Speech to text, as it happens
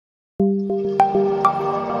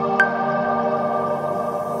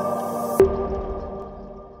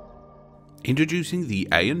Introducing the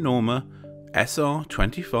A&Norma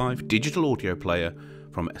SR25 digital audio player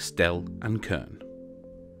from Astell&Kern.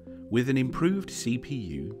 With an improved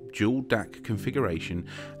CPU, dual DAC configuration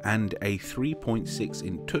and a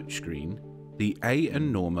 3.6-inch touchscreen, the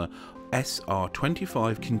A&Norma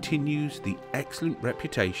SR25 continues the excellent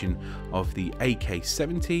reputation of the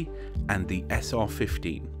AK70 and the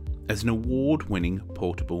SR15 as an award-winning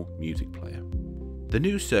portable music player. The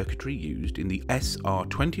new circuitry used in the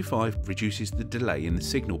SR25 reduces the delay in the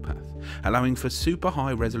signal path, allowing for super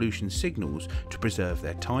high resolution signals to preserve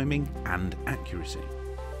their timing and accuracy.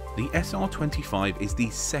 The SR25 is the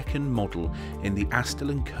second model in the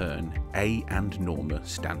Astell&Kern A&Norma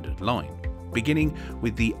standard line. Beginning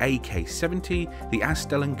with the AK70, the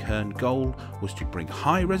Astell&Kern goal was to bring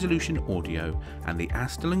high resolution audio and the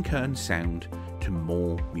Astell&Kern sound to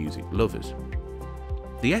more music lovers.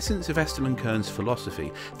 The essence of Astell&Kern's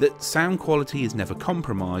philosophy that sound quality is never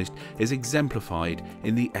compromised is exemplified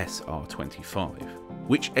in the SR25,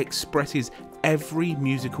 which expresses every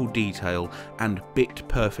musical detail and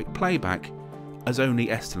bit-perfect playback as only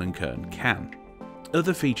Astell&Kern can.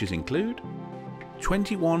 Other features include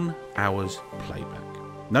 21 hours playback.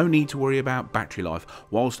 No need to worry about battery life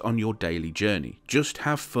whilst on your daily journey. Just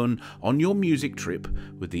have fun on your music trip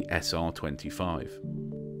with the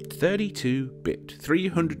SR25. 32-bit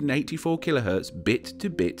 384 kHz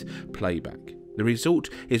bit-to-bit playback. The result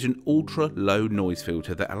is an ultra-low noise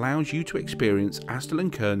filter that allows you to experience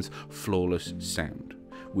Astell&Kern's flawless sound,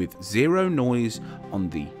 with zero noise on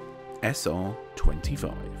the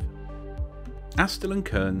SR25.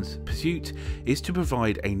 Astell&Kern's pursuit is to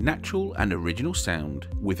provide a natural and original sound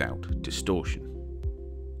without distortion.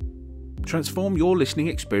 Transform your listening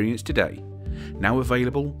experience today, now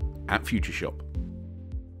available at Future Shop.